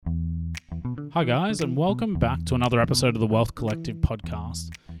Hi guys, and welcome back to another episode of the Wealth Collective podcast.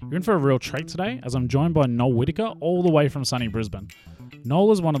 You're in for a real treat today, as I'm joined by Noel Whittaker, all the way from sunny Brisbane.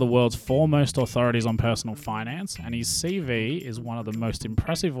 Noel is one of the world's foremost authorities on personal finance, and his CV is one of the most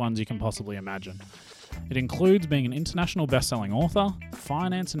impressive ones you can possibly imagine. It includes being an international best-selling author,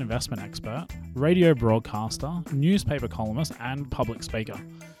 finance and investment expert, radio broadcaster, newspaper columnist, and public speaker.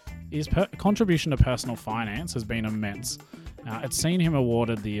 His contribution to personal finance has been immense. It's seen him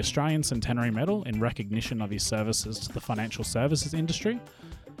awarded the Australian Centenary Medal in recognition of his services to the financial services industry.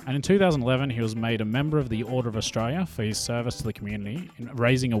 And in 2011, he was made a member of the Order of Australia for his service to the community in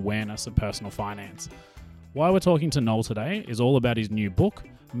raising awareness of personal finance. Why we're talking to Noel today is all about his new book,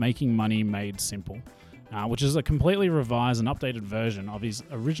 Making Money Made Simple, which is a completely revised and updated version of his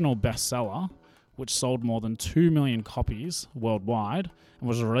original bestseller, which sold more than 2 million copies worldwide and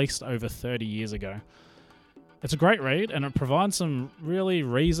was released over 30 years ago. It's a great read, and it provides some really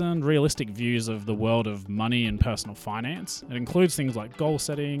reasoned, realistic views of the world of money and personal finance. It includes things like goal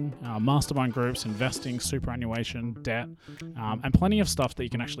setting, mastermind groups, investing, superannuation, debt, and plenty of stuff that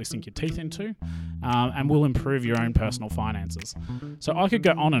you can actually sink your teeth into and will improve your own personal finances. So I could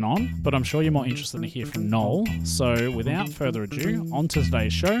go on, but I'm sure you're more interested to hear from Noel. So without further ado, on to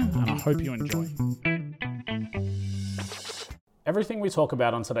today's show, and I hope you enjoy. Everything we talk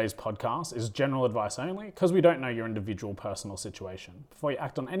about on today's podcast is general advice only because we don't know your individual personal situation. Before you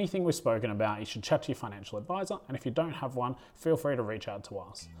act on anything we've spoken about, you should chat to your financial advisor, and if you don't have one, feel free to reach out to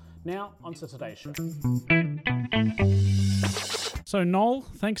us. Now, on to today's show. So Noel,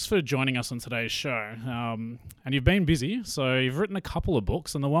 thanks for joining us on today's show. And you've been busy, so you've written a couple of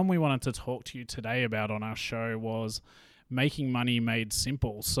books, and the one we wanted to talk to you today about on our show was Making Money Made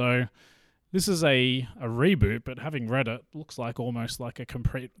Simple. So this is a reboot, but having read it, looks like almost like a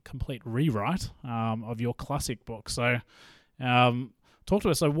complete rewrite of your classic book. So talk to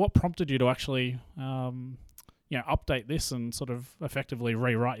us. So what prompted you to actually update this and sort of effectively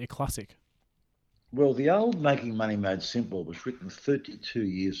rewrite your classic? Well, the old Making Money Made Simple was written 32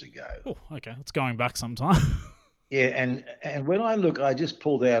 years ago. Oh, okay. It's going back some time. Yeah, and when I look, I just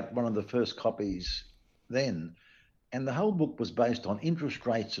pulled out one of the first copies then, and the whole book was based on interest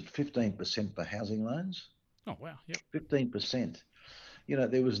rates at 15% for housing loans. Oh, wow. Yep. 15%. You know,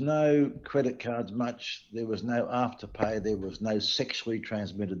 there was no credit cards much. There was no afterpay. There was no sexually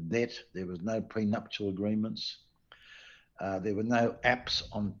transmitted debt. There was no prenuptial agreements. There were no apps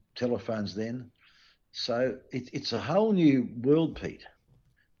on telephones then. So it's a whole new world, Pete.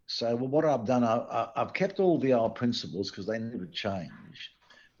 So what I've done, I've kept all the old principles because they never change.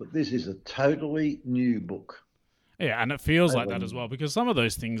 But this is a totally new book. Yeah, and it feels like that as well, because some of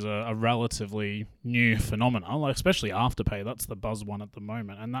those things are relatively new phenomena, like especially Afterpay. That's the buzz one at the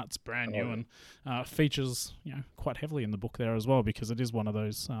moment, and that's brand new and features quite heavily in the book there as well, because it is one of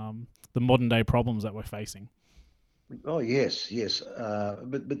those the modern day problems that we're facing. Oh yes,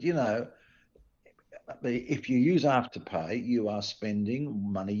 but you know, if you use Afterpay, you are spending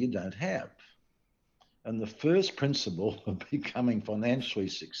money you don't have, and the first principle of becoming financially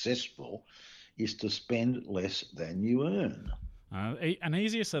successful is to spend less than you earn. And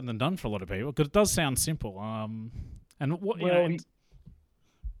easier said than done for a lot of people, because it does sound simple.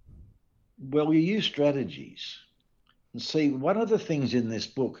 Well, you use strategies. And see, one of the things in this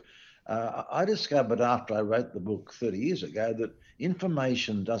book, I discovered after I wrote the book 30 years ago that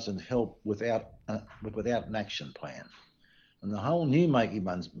information doesn't help without an action plan. And the whole new Making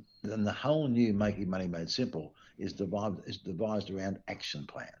Money Made Simple is devised around action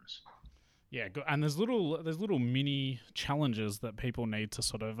plans. Yeah, and there's little mini challenges that people need to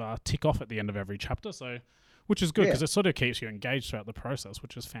sort of tick off at the end of every chapter. So, which is good because it sort of keeps you engaged throughout the process,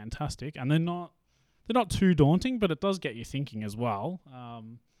 which is fantastic. And they're not too daunting, but it does get you thinking as well.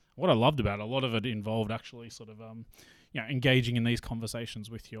 What I loved about it, a lot of it involved actually sort of engaging in these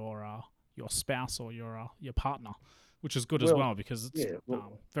conversations with your spouse or your partner, which is good as well because it's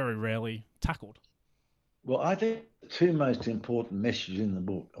very rarely tackled. Well, I think the two most important messages in the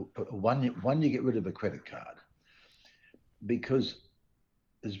book, one, you get rid of a credit card, because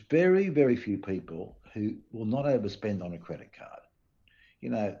there's very, very few people who will not overspend on a credit card.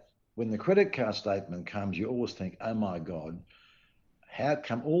 You know, when the credit card statement comes, you always think, oh my God, how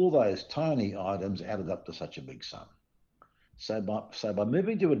come all those tiny items added up to such a big sum? So by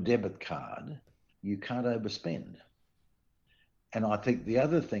moving to a debit card, you can't overspend. And I think the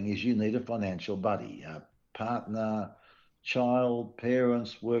other thing is you need a financial buddy, a partner, child,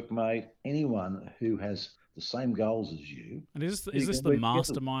 parents, workmate, anyone who has the same goals as you. And is this the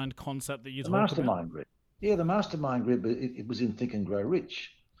mastermind concept that you talk about? The mastermind group. Yeah, the mastermind group, it was in Think and Grow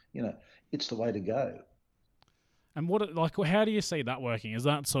Rich. You know, it's the way to go. And how do you see that working? Is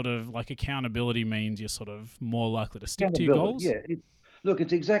that sort of like accountability means you're sort of more likely to stick to your goals? Yeah. Look,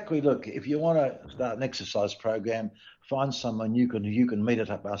 if you want to start an exercise program, find someone you can meet at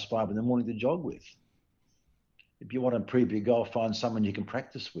 5:30 in the morning to jog with. If you want to improve your golf, find someone you can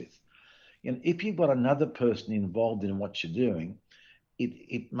practice with. And if you've got another person involved in what you're doing,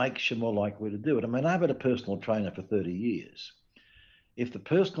 it makes you more likely to do it. I mean, I've had a personal trainer for 30 years. If the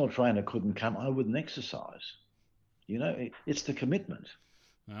personal trainer couldn't come, I wouldn't exercise. It's the commitment.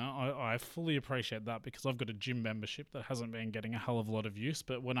 I fully appreciate that because I've got a gym membership that hasn't been getting a hell of a lot of use.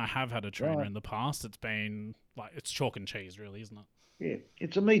 But when I have had a trainer in the past, it's been like it's chalk and cheese, really, isn't it? Yeah,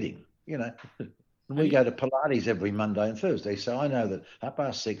 it's a meeting. We go to Pilates every Monday and Thursday, so I know that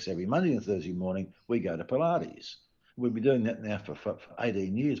 6:30 every Monday and Thursday morning we go to Pilates. We've been doing that now for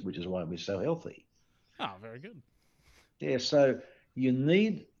 18 years, which is why we're so healthy. Oh, very good. Yeah, so you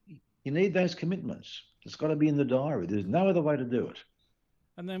need those commitments. It's got to be in the diary. There's no other way to do it.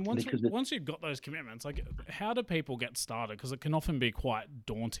 And then once you've got those commitments, like how do people get started? Because it can often be quite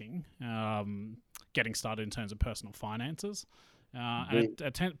daunting getting started in terms of personal finances.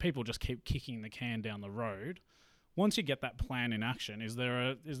 And people just keep kicking the can down the road. Once you get that plan in action, is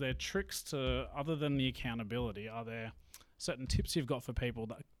there tricks to, other than the accountability, are there certain tips you've got for people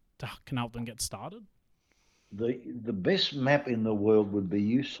that can help them get started? The best map in the world would be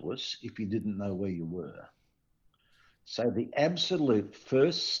useless if you didn't know where you were. So the absolute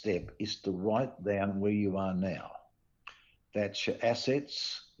first step is to write down where you are now. That's your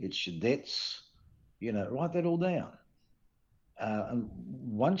assets, it's your debts. Write that all down. And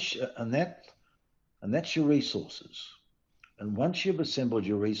that's your resources. And once you've assembled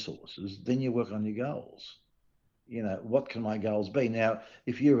your resources, then you work on your goals. What can my goals be? Now,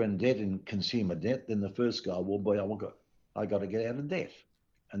 if you're in debt and consumer debt, then the first goal will be, I got to get out of debt.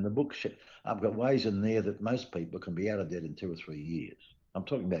 And the book, I've got ways in there that most people can be out of debt in 2 or 3 years. I'm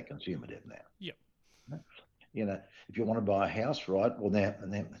talking about consumer debt now. Yep. If you want to buy a house, right? Well, now,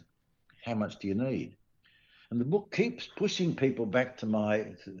 how much do you need? And the book keeps pushing people back to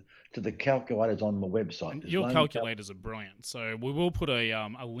the calculators on my website. And your calculators are brilliant. So we will put a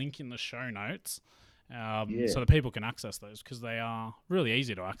link in the show notes so that people can access those because they are really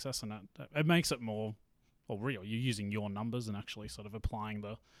easy to access and it makes it more real. You're using your numbers and actually sort of applying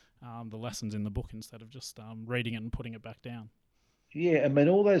the lessons in the book instead of just reading it and putting it back down. Yeah, I mean,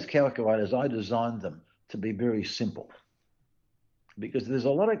 all those calculators, I designed them to be very simple. Because there's a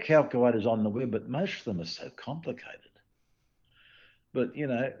lot of calculators on the web, but most of them are so complicated. But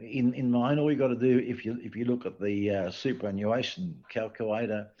in mine, all you got to do, if you look at the superannuation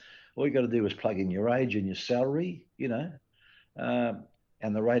calculator, all you got to do is plug in your age and your salary,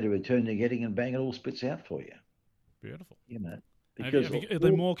 and the rate of return you're getting, and bang, it all spits out for you. Beautiful. Because are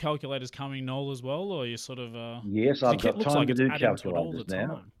there more calculators coming, Noel, as well, or you sort of? Yes, I've got time to do calculators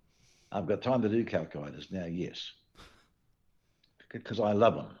now. I've got time to do calculators now. Yes. Because I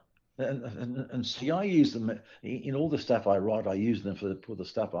love them, and see, I use them in all the stuff I write. I use them for the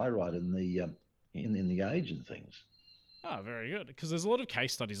stuff I write in the age and things. Oh, very good. Because there's a lot of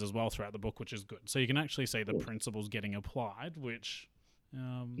case studies as well throughout the book, which is good. So you can actually see the principles getting applied, which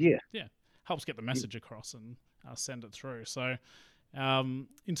helps get the message across and send it through. So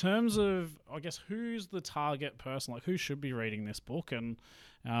in terms of, I guess, who's the target person? Like, who should be reading this book? And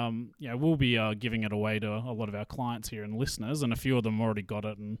we'll be giving it away to a lot of our clients here and listeners, and a few of them already got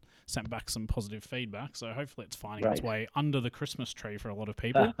it and sent back some positive feedback. So hopefully it's finding its way under the Christmas tree for a lot of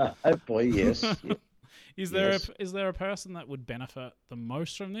people. Hopefully, yes. Is there a person that would benefit the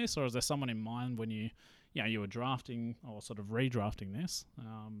most from this, or is there someone in mind when you were drafting or sort of redrafting this?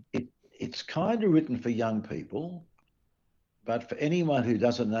 It's kind of written for young people. But for anyone who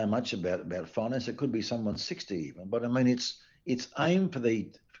doesn't know much about finance, it could be someone 60 even. But I mean, it's aimed for the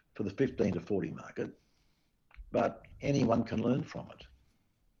 15 to 40 market, but anyone can learn from it.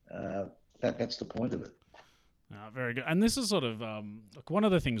 That's the point of it. Very good. And this is sort of one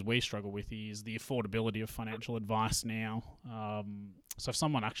of the things we struggle with is the affordability of financial advice now. So if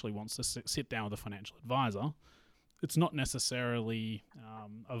someone actually wants to sit down with a financial advisor, it's not necessarily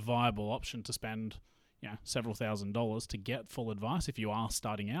a viable option to spend several $1,000s to get full advice if you are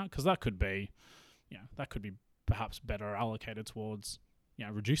starting out, because that could be perhaps better allocated towards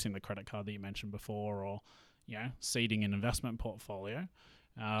reducing the credit card that you mentioned before, or seeding an investment portfolio.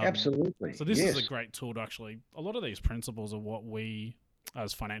 Absolutely. So this is a great tool to actually. A lot of these principles are what we,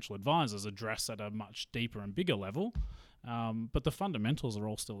 as financial advisors, address at a much deeper and bigger level, but the fundamentals are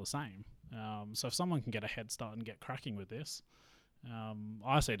all still the same. So if someone can get a head start and get cracking with this.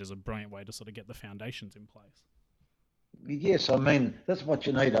 I see it as a brilliant way to sort of get the foundations in place. Yes, I mean that's what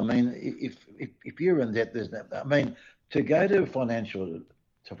you need. I mean, if you're in debt, there's no. I mean, to go to financial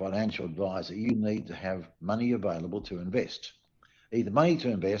advisor, you need to have money available to invest, either money to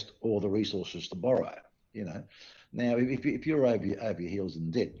invest or the resources to borrow. You know, now if you're over your heels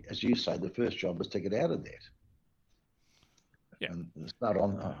in debt, as you say, the first job is to get out of debt Yeah. and start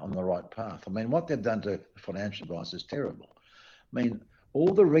on the right path. I mean, what they've done to financial advice is terrible. I mean,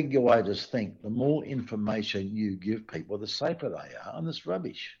 all the regulators think the more information you give people, the safer they are, and it's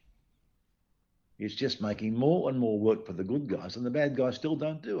rubbish. It's just making more and more work for the good guys, and the bad guys still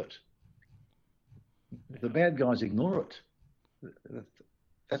don't do it. The bad guys ignore it.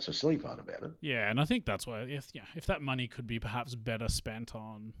 That's the silly part about it. Yeah, and I think that's why if that money could be perhaps better spent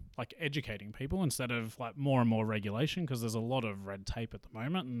on like educating people instead of like more and more regulation, because there's a lot of red tape at the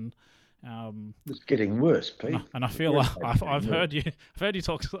moment, and it's getting worse, Pete. And I feel like I've heard you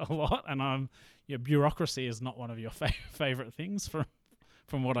talk a lot, and your bureaucracy is not one of your favorite things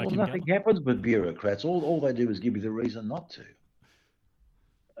from what I can nothing gather. happens with bureaucrats. All they do is give you the reason not to,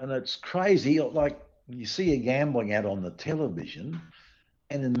 and it's crazy. Like you see a gambling ad on the television,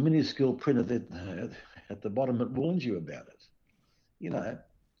 and in minuscule print at the bottom it warns you about it. You know,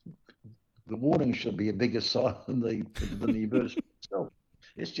 the warning should be a bigger sign than the advertisement itself.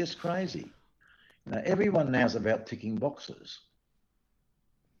 It's just crazy. Now, everyone now's about ticking boxes.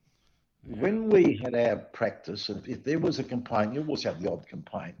 When we had our practice, if there was a complaint, you always have the odd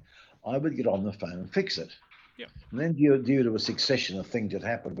complaint, I would get on the phone and fix it. Yeah. And then due to a succession of things that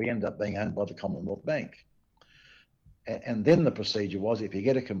happened, we end up being owned by the Commonwealth Bank. And then the procedure was, if you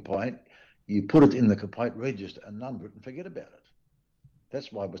get a complaint, you put it in the complaint register and number it and forget about it.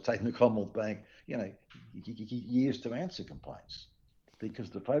 That's why it was taking the Commonwealth Bank, years to answer complaints, because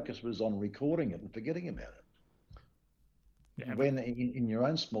the focus was on recording it and forgetting about it. Yeah. When in your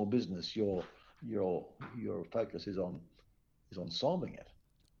own small business, your focus is on solving it.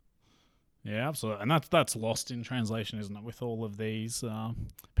 Yeah, absolutely, and that's lost in translation, isn't it? With all of these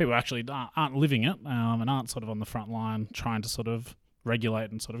people actually aren't living it and aren't sort of on the front line trying to sort of regulate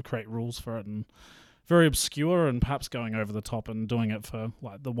and sort of create rules for it, and very obscure and perhaps going over the top and doing it for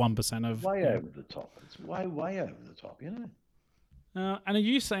like the 1% of way over the top. It's way over the top, And are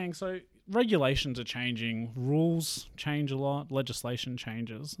you saying so? Regulations are changing, rules change a lot, legislation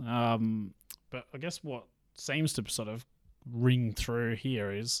changes. But I guess what seems to sort of ring through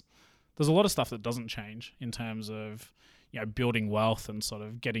here is there's a lot of stuff that doesn't change in terms of building wealth and sort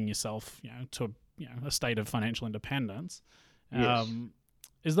of getting yourself to a state of financial independence. Yes.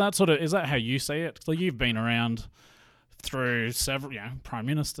 Is that how you see it? So you've been around through several prime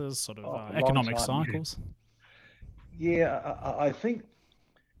ministers, sort of economic cycles. Yeah, I think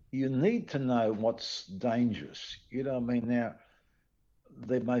you need to know what's dangerous. You know what I mean? Now,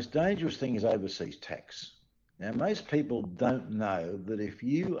 the most dangerous thing is overseas tax. Now, most people don't know that if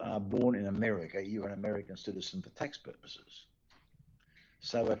you are born in America, you're an American citizen for tax purposes.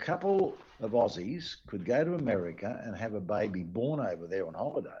 So a couple of Aussies could go to America and have a baby born over there on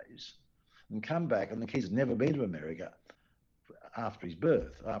holidays and come back, and the kid's never been to America after his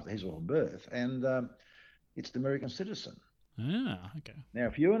or her birth, and it's the American citizen. Okay. Now,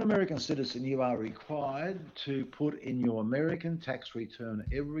 if you're an American citizen, you are required to put in your American tax return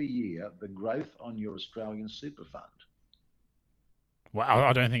every year the growth on your Australian super fund. Wow,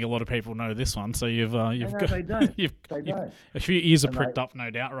 I don't think a lot of people know this one. So you've got they don't. A few ears are pricked up, no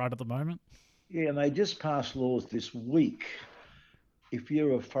doubt, right at the moment. Yeah, and they just passed laws this week. If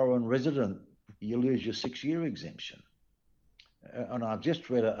you're a foreign resident, you lose your 6-year exemption. And I've just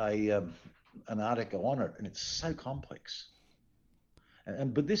read an article on it, and it's so complex.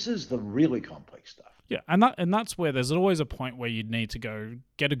 But this is the really complex stuff. Yeah, and that's where there's always a point where you'd need to go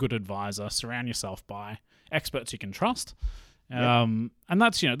get a good advisor, surround yourself by experts you can trust. And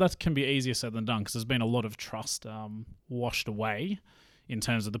that's that can be easier said than done, because there's been a lot of trust washed away in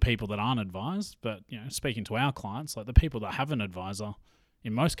terms of the people that aren't advised. But speaking to our clients, like the people that have an advisor,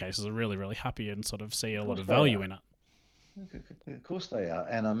 in most cases are really, really happy and sort of see a lot of value in it. Of course they are.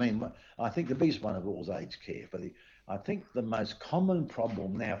 And I mean, I think the biggest one of all is aged care. I think the most common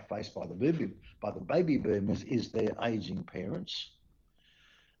problem now faced by the baby boomers is their aging parents.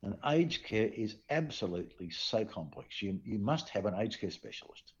 And aged care is absolutely so complex. You must have an aged care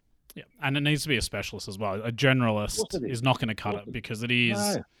specialist. Yeah, and it needs to be a specialist as well. A generalist is not going to cut it, because it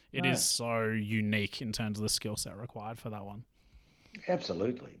is so unique in terms of the skill set required for that one.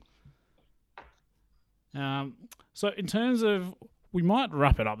 Absolutely. So in terms of, we might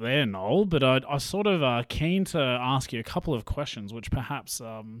wrap it up there, Noel, but I sort of keen to ask you a couple of questions which perhaps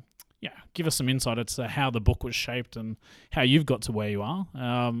give us some insight as to how the book was shaped and how you've got to where you are.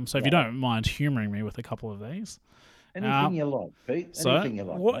 So if you don't mind humouring me with a couple of these. Anything you like, Pete. So, Anything you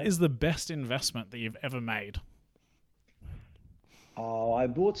like. what Mate. is the best investment that you've ever made? Oh, I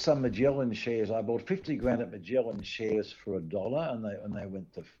bought some Magellan shares. I bought 50 grand at Magellan shares for $1, and they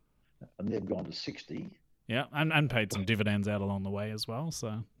went to, and they've gone to 60. Yeah, and paid some dividends out along the way as well.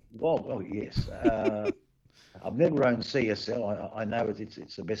 So, Well, yes. I've never owned CSL. I know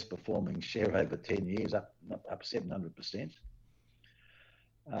it's the best performing share over 10 years, up 700%.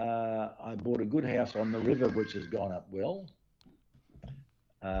 I bought a good house on the river, which has gone up well.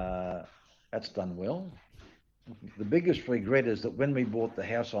 That's done well. The biggest regret is that when we bought the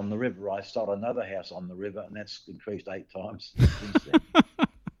house on the river, I sold another house on the river, and that's increased 8 times since then.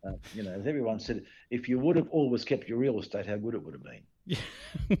 As everyone said, if you would have always kept your real estate, how good it would have been. Yeah.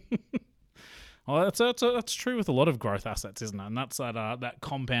 Well, that's true with a lot of growth assets, isn't it? And that's that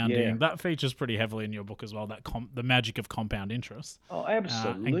compounding that features pretty heavily in your book as well. That the magic of compound interest. Oh,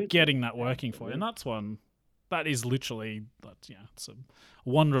 absolutely. And getting that working for you, and that's one that is literally it's a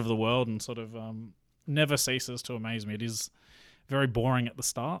wonder of the world, and sort of never ceases to amaze me. It is very boring at the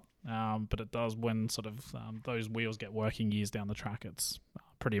start, but it does when sort of those wheels get working years down the track. It's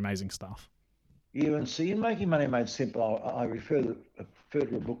pretty amazing stuff. Yeah, and see, in Making Money Made Simple, I refer to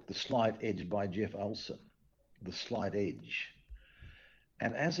a book, The Slight Edge by Jeff Olson, The Slight Edge.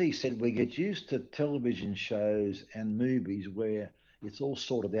 And as he said, we get used to television shows and movies where it's all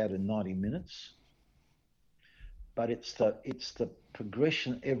sorted out in 90 minutes. But it's the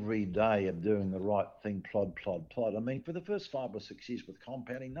progression every day of doing the right thing, plod. I mean, for the first 5 or 6 years with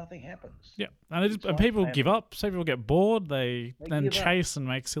compounding, nothing happens. Yeah, and people give up. Some people get bored. They then chase and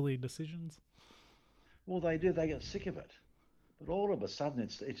make silly decisions. Well, they do. They get sick of it. But all of a sudden,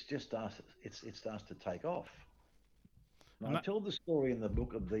 it starts to take off. And I tell the story in the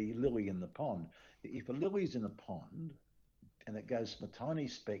book of the lily in the pond. If a lily's in a pond and it goes from a tiny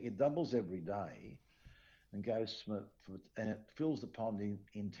speck, it doubles every day and goes and it fills the pond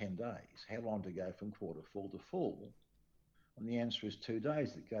in 10 days. How long to go from quarter full to full? And the answer is 2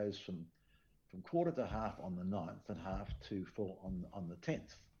 days. It goes from quarter to half on the 9th and half to full on the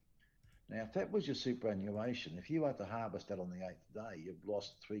 10th. Now, if that was your superannuation, if you had to harvest that on the 8th day, you've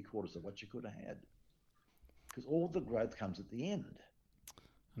lost 3/4 of what you could have had. Because all the growth comes at the end.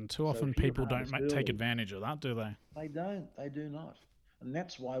 And too often people don't take advantage of that, do they? They don't. They do not. And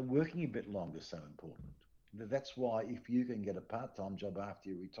that's why working a bit longer is so important. That's why if you can get a part-time job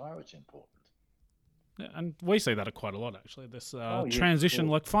after you retire, it's important. Yeah, and we see that quite a lot, actually. This transition,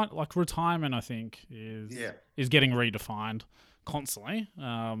 like retirement, I think, is getting redefined constantly,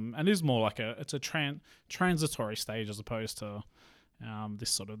 and is more like it's a transitory stage as opposed to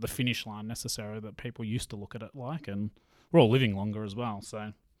this sort of the finish line necessarily that people used to look at it like, and we're all living longer as well.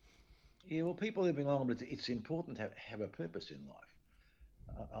 So yeah, well, people living longer, but it's important to have a purpose in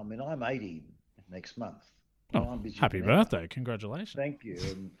life. I mean, I'm 80 next month. Oh, happy birthday! Congratulations. Thank you.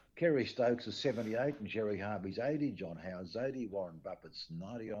 And Kerry Stokes is 78, and Jerry Harvey's 80, John Howard's 80, Warren Buffett's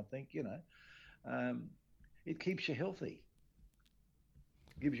 90. I think it keeps you healthy.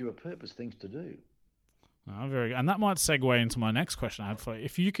 Gives you a purpose, things to do. Oh, very good. And that might segue into my next question I had for you.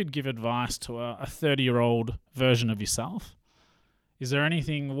 If you could give advice to a 30-year-old version of yourself, is there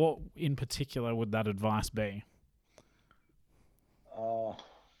anything, what in particular would that advice be?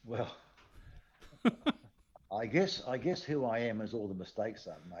 Well, I guess who I am is all the mistakes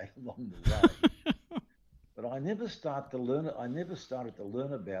I've made along the way. But I never started to learn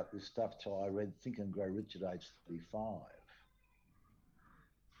about this stuff till I read Think and Grow Rich at age 35.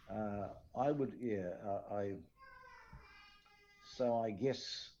 So I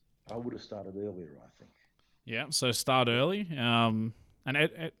guess I would have started earlier, I think. Yeah, so start early, and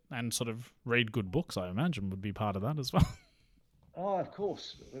sort of read good books, I imagine, would be part of that as well. Oh, of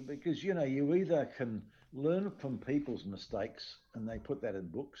course, because you either can learn from people's mistakes and they put that in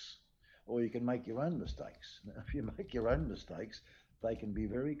books, or you can make your own mistakes. Now, if you make your own mistakes, they can be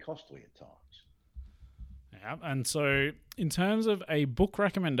very costly at times. Yeah, and so in terms of a book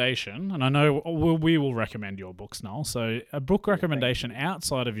recommendation, and I know we will recommend your books, Noel, so a book recommendation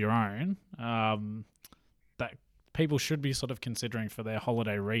outside of your own that people should be sort of considering for their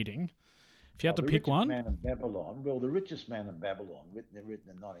holiday reading. If you had to pick one. The Richest Man in Babylon. Well, The Richest Man in Babylon, written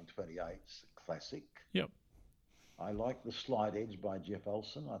in 1928, it's a classic. Yep. I like The Slight Edge by Jeff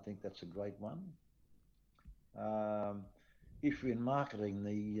Olson. I think that's a great one. If you're in marketing,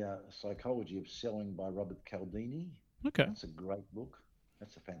 The Psychology of Selling by Robert Cialdini. Okay. That's a great book.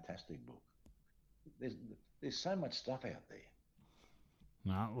 That's a fantastic book. There's so much stuff out there.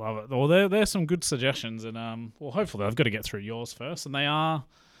 No, love it. Well, there's some good suggestions, and hopefully I've got to get through yours first, and they are,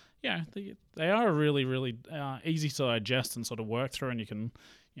 yeah, they are really, really easy to digest and sort of work through, and you can,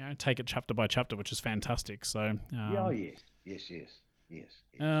 take it chapter by chapter, which is fantastic. So, Yeah, oh, yes.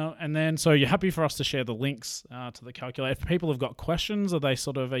 and then, so you're happy for us to share the links to the calculator. If people have got questions,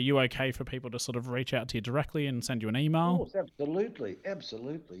 are you okay for people to sort of reach out to you directly and send you an email? Of course,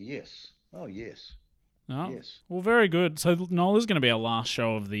 absolutely, yes. Oh, yes. Oh, Yes. well, very good. So, Noel, this is going to be our last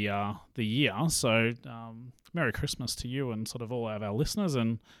show of the year. So, Merry Christmas to you and sort of all of our listeners,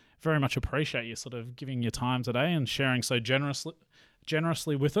 and very much appreciate you sort of giving your time today and sharing so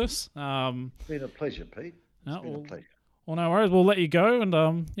generously with us. It's been a pleasure, Pete. It's been a pleasure. Well, no worries. We'll let you go, and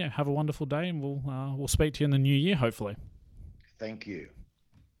have a wonderful day, and we'll speak to you in the new year, hopefully. Thank you.